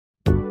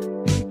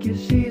Pick your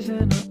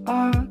season or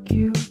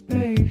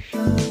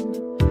occupation.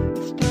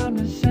 It's time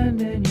to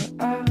send in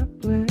your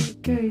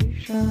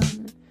application.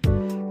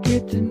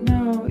 Get to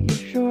know your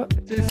short.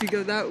 If you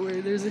go that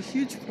way, there's a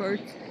huge park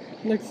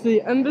next to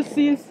the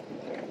embassies.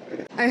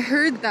 I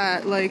heard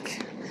that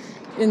like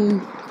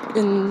in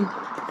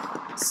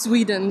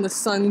Sweden the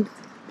sun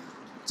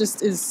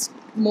just is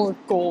more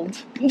gold.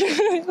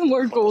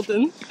 More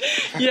golden.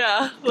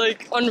 Yeah,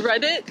 like on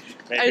Reddit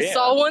Maybe, I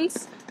saw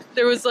once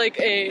there was like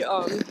a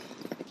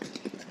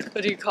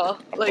what do you call?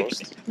 Like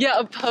post? Yeah,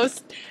 a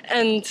post,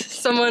 and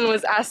someone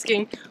was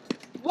asking,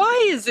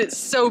 why is it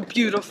so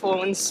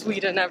beautiful in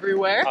Sweden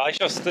everywhere? I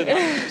just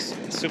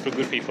super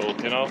good people,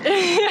 you know?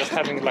 Just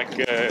having like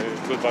good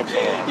vibes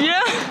all around.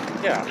 Yeah.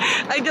 Yeah.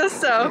 I guess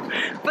so.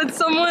 But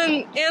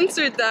someone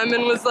answered them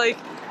and was like,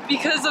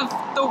 because of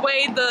the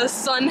way the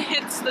sun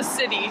hits the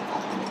city,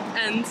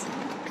 and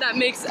that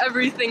makes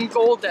everything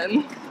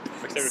golden.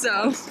 Makes everything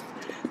So, nice.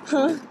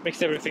 huh?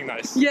 Makes everything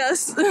nice.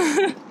 Yes.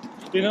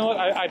 You know what?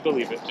 I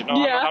believe it. You know,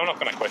 Yeah. I'm not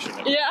gonna question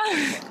it.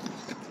 Yeah.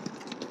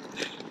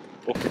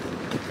 Oh.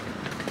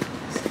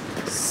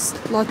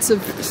 Lots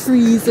of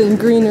trees and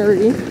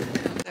greenery.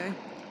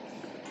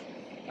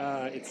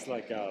 It's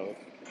like a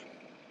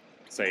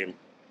sale.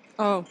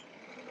 Oh.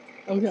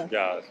 Okay.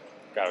 Yeah,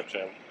 garage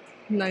sale.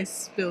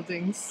 Nice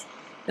buildings.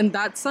 And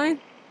that sign?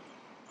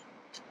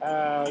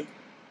 I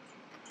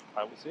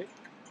would say.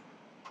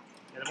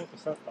 Yeah, det måste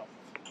sätta.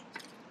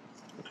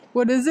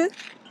 What is it?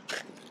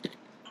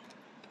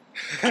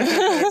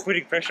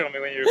 Putting pressure on me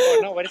when you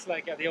record. No, but it's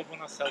like they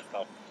want to sell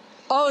stuff.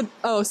 Oh,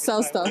 sell It's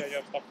like, stuff. Yeah, you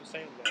have stuff to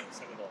sell,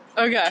 sell it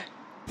all. Okay.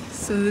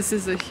 So this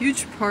is a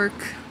huge park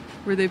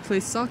where they play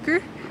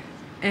soccer,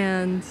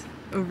 and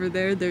over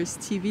there's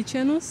TV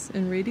channels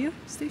and radio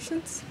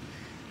stations.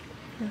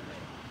 Yeah.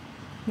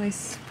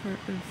 Nice part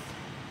of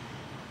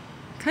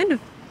kind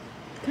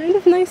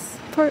of nice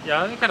part.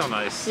 Yeah, they're kind of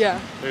nice. Yeah.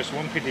 There's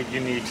one pretty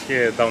unique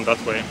down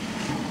that way.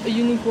 A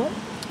unique what?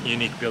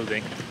 Unique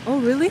building. Oh,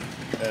 really?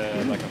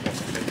 Like a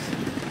post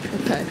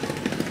office. Okay.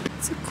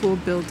 It's a cool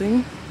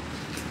building.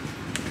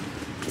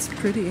 It's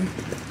pretty.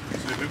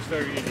 So it looks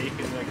very unique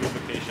in a good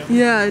location.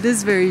 Yeah, it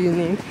is very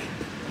unique.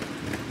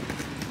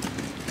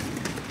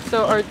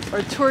 So our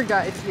tour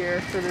guide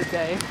here for the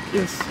day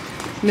is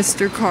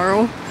Mr.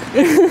 Carl.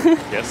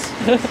 Yes.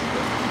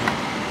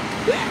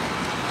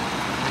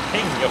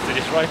 Hang off to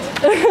this right.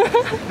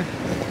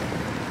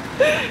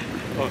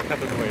 Oh, cut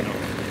it away now.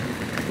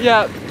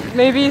 Yeah,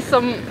 maybe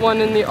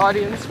someone in the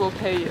audience will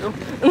pay you.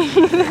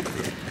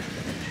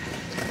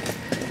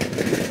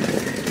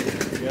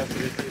 Yeah, so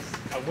this is.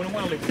 I wouldn't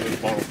want to live in the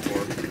bottom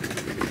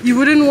floor. You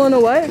wouldn't want to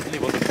what?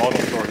 Live on the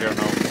bottom floor here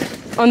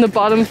now. On the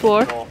bottom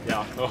floor? No,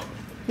 yeah, no.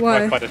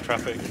 Why? Right by the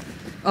traffic.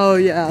 Oh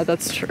yeah,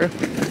 that's true.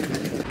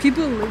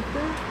 People live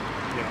there?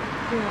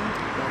 Yeah.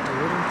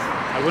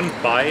 Yeah. I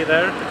wouldn't buy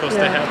there because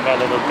Yeah. they have a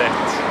lot of debt.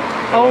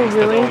 Oh, That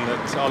really? own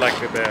it. Oh, like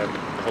the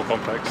whole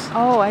complex.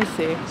 Oh, I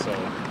see. So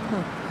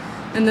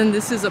And then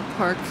this is a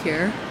park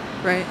here,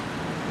 right?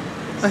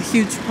 A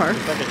huge park.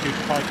 it's like a huge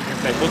park. You can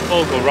play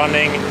football, go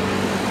running.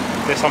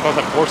 They sometimes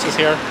have horses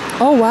here.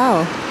 Oh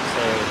wow,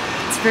 So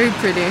it's very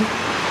pretty.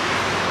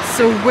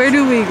 So where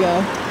do we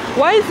go?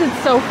 Why is it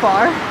so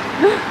far?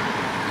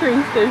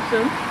 Train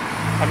station.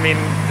 I mean,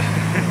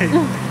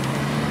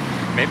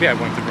 maybe I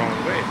went the wrong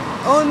way.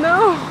 Oh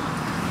no!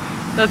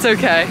 That's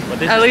okay. But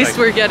this At is least like-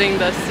 we're getting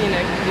the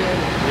scenic view.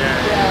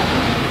 Yeah.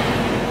 Yeah.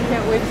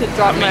 Can't wait to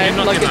drop my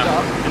luggage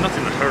off. You're not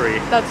in a hurry.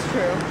 That's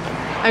true.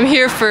 I'm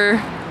here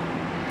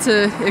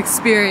to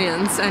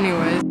experience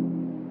anyways.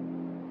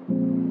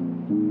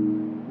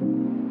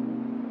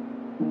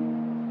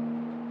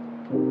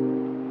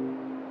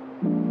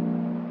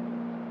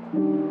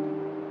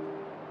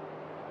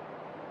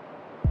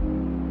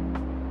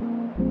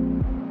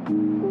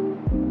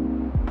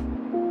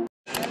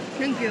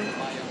 Thank you.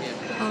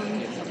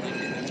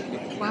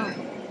 Wow.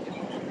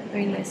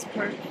 Very nice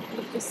part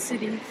of the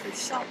city for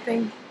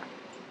shopping.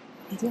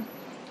 Yeah.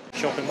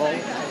 Shopping mall.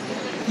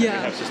 We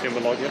Yeah. have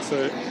Systembolaget. So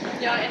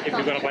if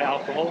you're gonna buy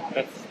alcohol,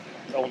 that's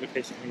the only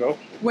place you can go.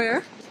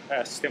 Where?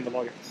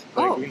 Systembolaget.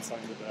 Oh. Go inside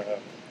with the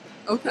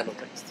Okay. yellow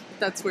text.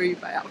 That's where you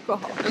buy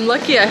alcohol. I'm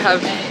lucky I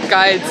have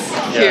guides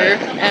here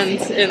and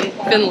in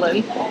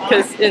Finland,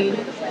 because in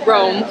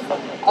Rome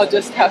I'll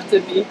just have to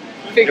be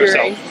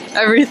figuring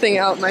everything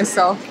out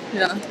myself.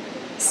 Yeah.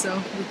 So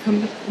we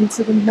come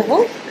into the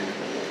mall.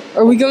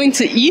 Are we going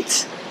to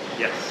eat?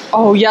 Yes.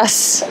 Oh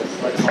yes.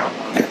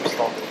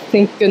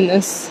 Thank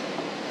goodness.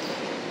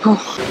 Oh.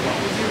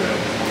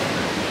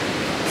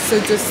 So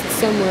just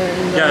somewhere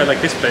in the... Yeah,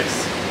 like this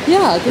place.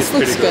 Yeah, this It's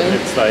looks pretty good.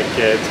 good. It's like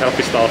it's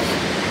healthy stuff.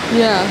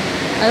 Yeah,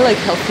 I like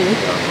healthy.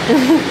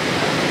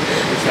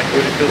 It's like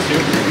really fills you.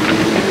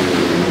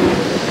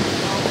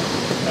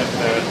 And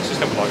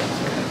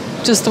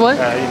Systembolaget. Just what?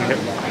 In here.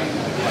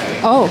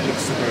 Oh.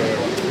 It's,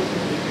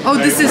 Oh,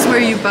 this is where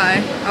you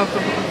buy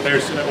alcohol.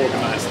 there's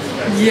organized.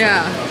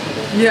 Yeah,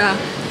 yeah.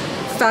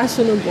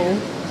 Fashionable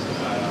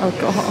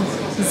alcohol.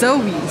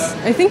 Zoe's.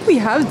 I think we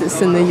have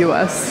this in the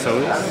US.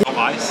 So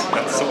ice.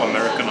 That's so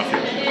American of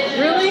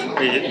you. Really?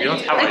 We don't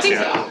have I ice think.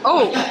 here.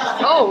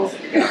 Oh.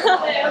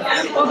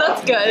 Well,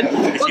 that's good.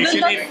 Well, then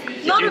usually-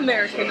 that's not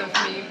American of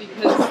me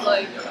because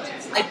like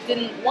I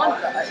didn't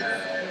want that.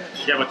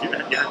 Yeah, but you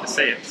have to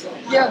say it.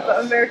 Yeah,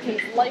 but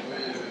Americans like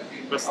it.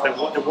 Because the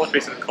water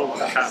isn't cold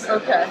to have.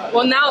 Okay.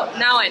 Well, now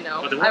I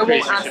know. But the I water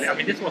won't is ask. usually, I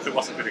mean, this water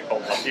wasn't really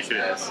cold, but usually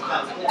it is.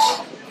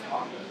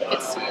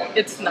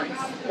 It's nice.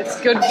 It's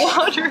good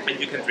water. And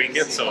you can drink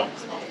it, so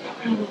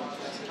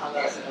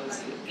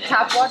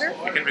Tap water?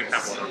 you can drink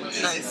tap water.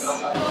 Nice.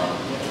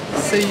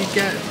 So you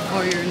get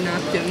all your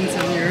napkins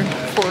and your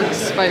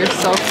forks by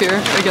yourself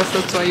here. I guess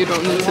that's why you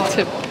don't need to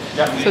tip.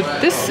 So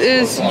this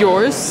is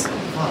yours.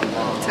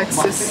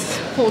 Texas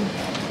pulled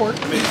pork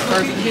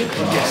barbecue.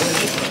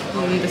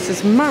 And this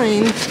is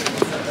mine.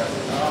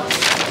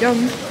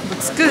 Yum.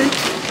 Looks good.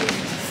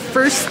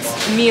 First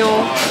meal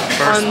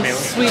on meal.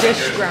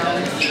 Swedish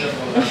ground.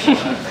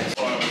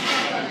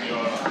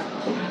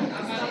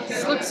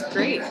 This looks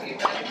great.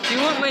 Do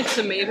you want my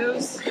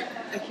tomatoes?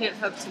 I can't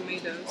have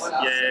tomatoes.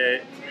 Yeah.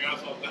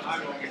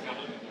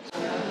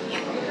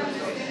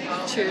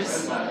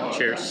 Cheers.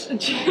 Cheers.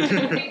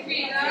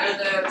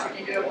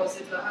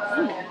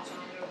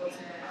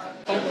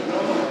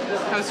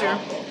 How's your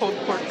pulled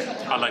pork?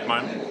 I like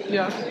mine.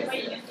 Yeah.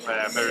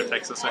 Very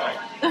Texas, I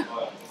think.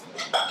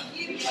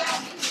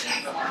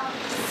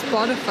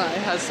 Spotify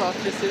has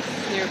offices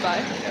nearby.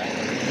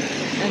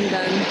 And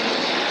then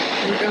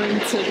we're going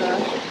to the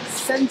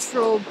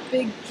central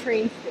big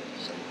train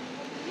station.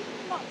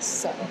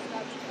 So,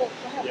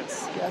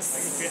 Yes.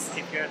 yes.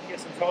 If you're at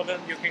Stockholm,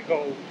 you can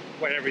go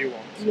wherever you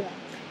want. Yeah.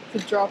 To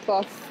drop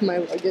off my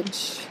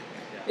luggage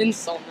in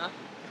Solna.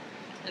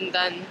 And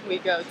then we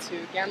go to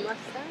Gamla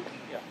Stan.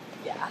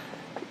 Yeah.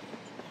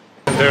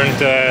 During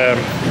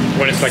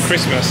when it's like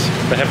Christmas,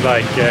 they have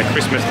like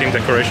Christmas themed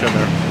decoration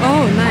there.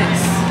 Oh,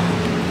 nice.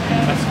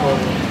 Let's go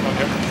on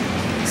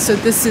here. So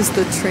this is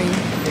the train.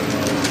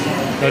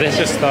 No, this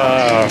is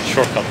the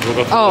shortcut. We'll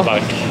go to Oh.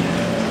 like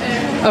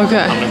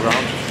Okay.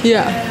 underground.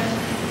 Yeah.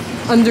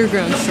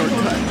 Underground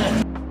shortcut.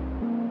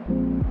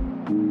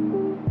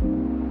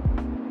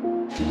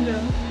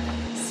 Yeah.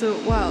 So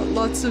wow,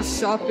 lots of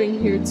shopping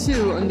here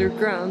too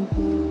underground.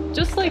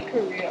 Just like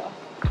Korea.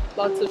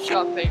 Lots of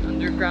shopping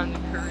underground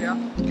in Korea.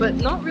 But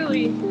not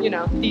really, you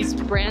know, these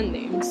brand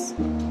names.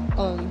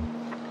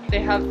 They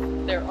have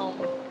their own.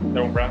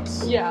 Their own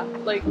brands. Yeah,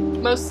 like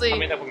mostly. I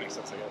mean, that would make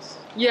sense, I guess.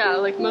 Yeah,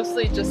 like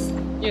mostly just,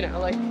 you know,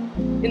 like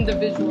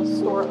individual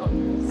store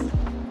owners.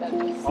 That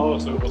just Oh,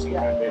 so it wasn't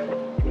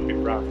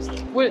big brands.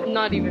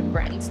 not even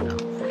brands now.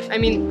 I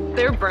mean,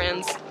 their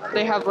brands,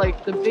 they have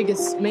like the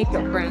biggest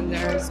makeup brand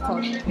there is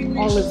called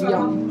Olive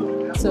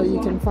Young. So you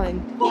can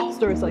find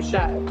stores like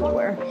that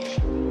everywhere.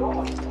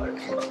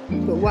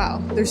 But wow,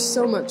 there's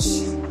so much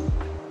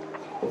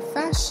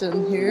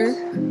fashion here.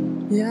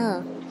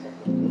 Yeah.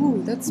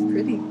 Ooh, that's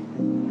pretty.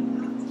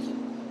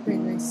 Very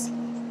nice.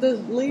 The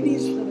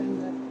ladies that I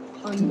met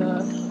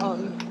on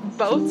the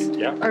boat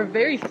are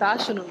very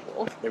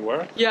fashionable. They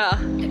were? Yeah.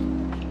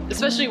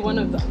 Especially one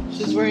of them.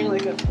 She's wearing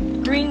like a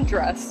green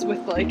dress with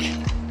like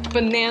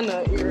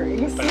banana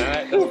earrings.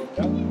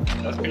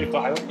 That's pretty cool.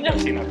 I don't think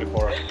I've seen that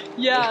before.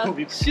 Yeah,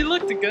 she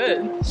looked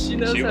good. She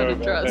knows how to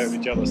dress. Very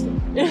jealous then.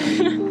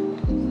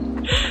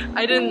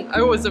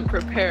 I wasn't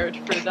prepared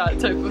for that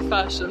type of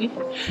fashion.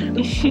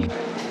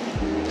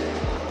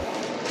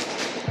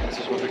 This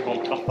is what we call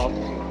cut-up.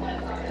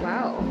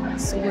 Wow,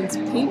 someone's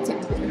painting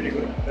here. Pretty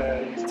good.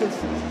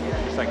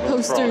 It's like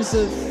Posters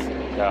of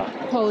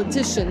yeah.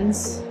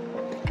 politicians.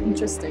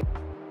 Interesting.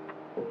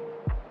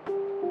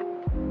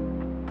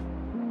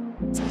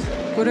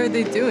 What are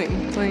they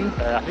doing? Playing?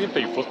 I think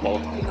they play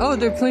football, Oh,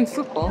 they're playing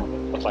football.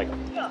 but like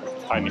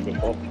tiny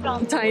football.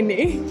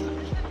 Tiny.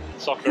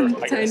 Soccer,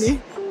 I guess.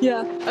 Tiny.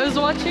 Yeah. I was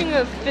watching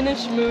a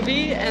Finnish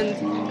movie and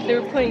they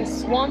were playing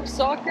swamp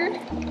soccer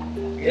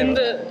in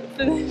the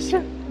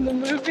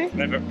movie.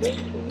 Never.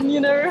 You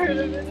never heard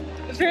of it?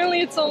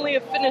 Apparently it's only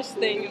a Finnish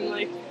thing and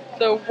like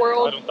the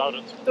world I don't doubt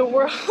it.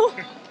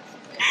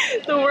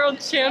 the world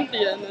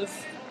champion is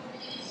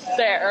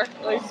there.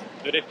 Like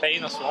Do they play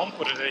in a swamp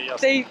or do they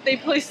just... they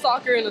play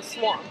soccer in a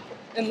swamp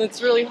and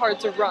it's really hard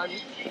to run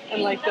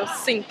and like they'll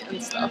sink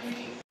and stuff.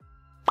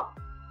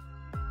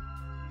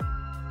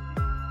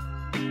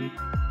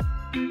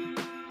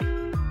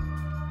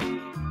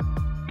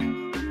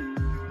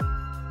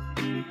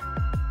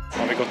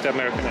 Oh, we got the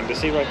American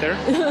Embassy right there.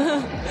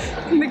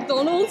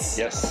 McDonald's?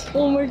 Yes.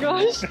 Oh my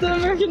gosh, the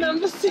American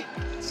Embassy.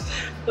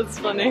 That's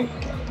funny.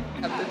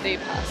 I have the day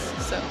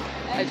pass, so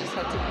I just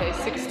have to pay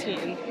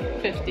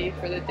 $16.50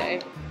 for the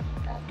day.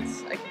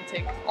 And I can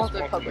take all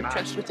the public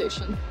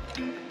transportation.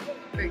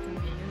 Very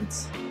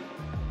convenient.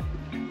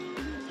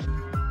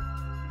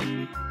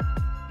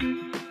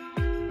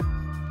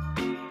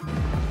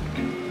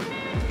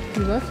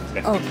 You left?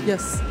 Yeah. Oh,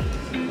 yes.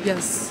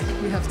 Yes,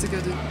 we have to go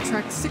to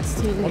track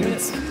 16.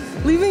 It's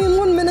leaving in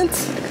 1 minute.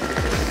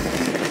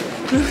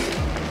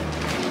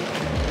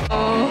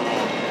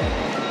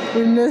 Oh,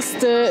 we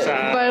missed it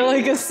by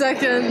like a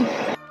second.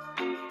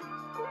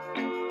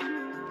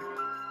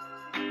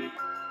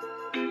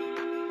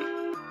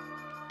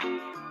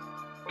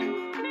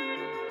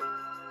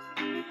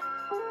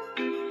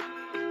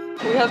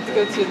 We have to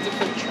go to a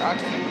different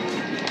track.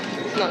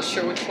 Not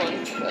sure which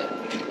one, but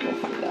we'll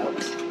find out.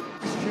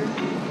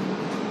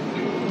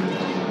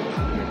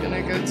 We're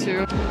gonna go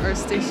to our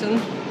station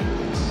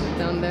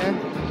down there.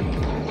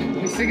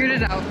 We figured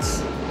it out.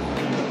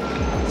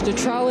 After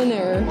trial and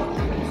error,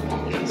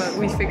 but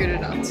we figured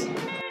it out.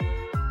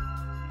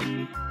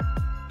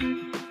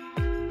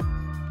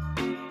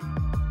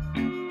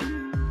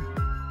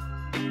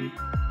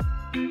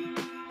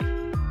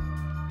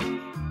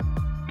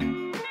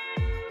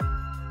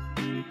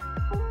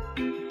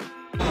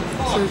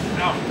 So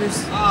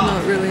there's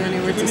not really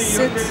anywhere to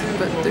sit,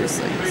 but there's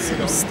like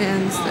some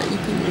stands that you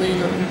can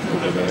lean on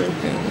over there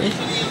apparently.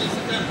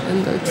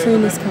 And our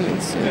train is coming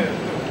soon.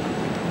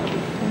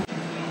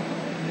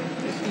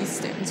 These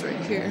stands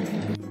right here.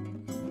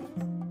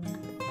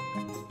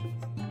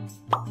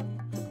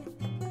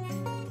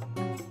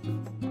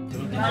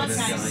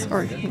 This is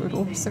our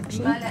little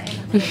section.